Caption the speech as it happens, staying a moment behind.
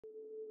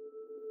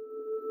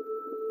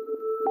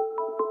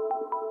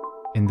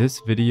In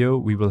this video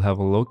we will have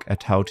a look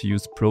at how to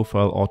use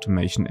profile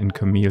automation in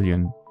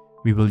Chameleon.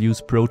 We will use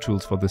Pro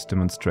Tools for this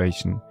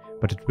demonstration,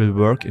 but it will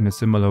work in a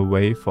similar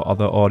way for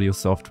other audio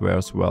software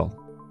as well.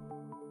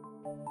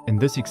 In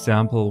this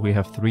example we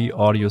have 3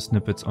 audio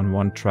snippets on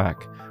one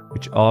track,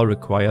 which all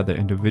require their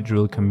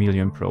individual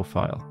Chameleon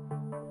profile.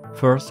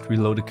 First we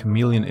load a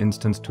Chameleon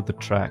instance to the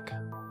track.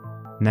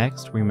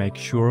 Next we make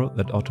sure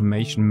that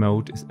automation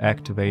mode is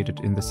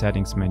activated in the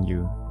settings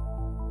menu.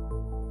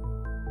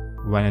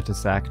 When it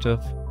is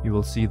active, you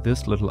will see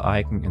this little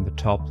icon in the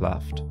top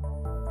left.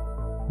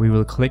 We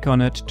will click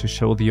on it to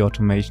show the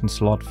automation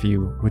slot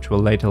view, which will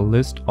later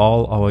list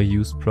all our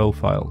used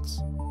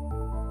profiles.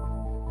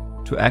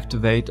 To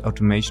activate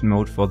automation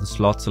mode for the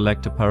slot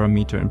selector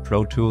parameter in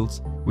Pro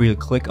Tools, we'll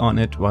click on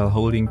it while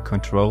holding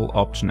Ctrl,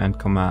 Option and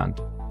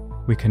Command.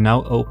 We can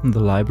now open the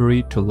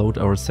library to load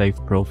our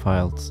saved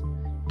profiles.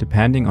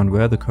 Depending on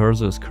where the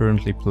cursor is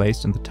currently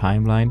placed in the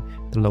timeline,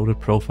 the loaded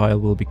profile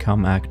will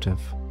become active.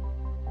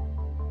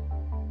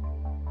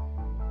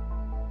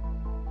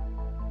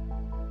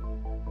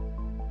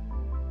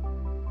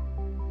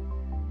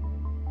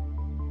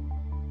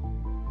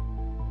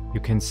 You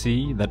can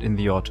see that in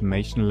the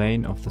automation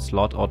lane of the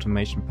slot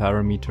automation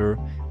parameter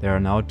there are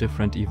now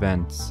different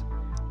events.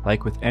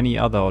 Like with any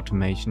other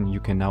automation, you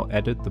can now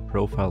edit the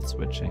profile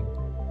switching.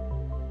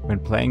 When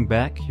playing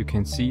back, you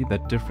can see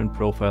that different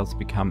profiles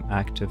become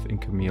active in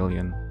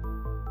Chameleon.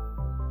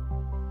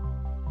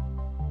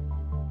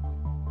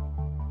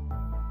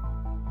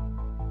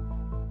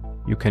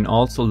 You can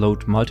also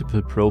load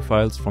multiple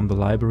profiles from the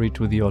library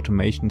to the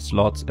automation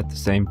slots at the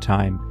same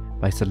time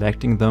by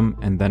selecting them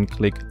and then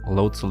click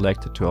Load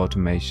Selected to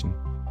Automation.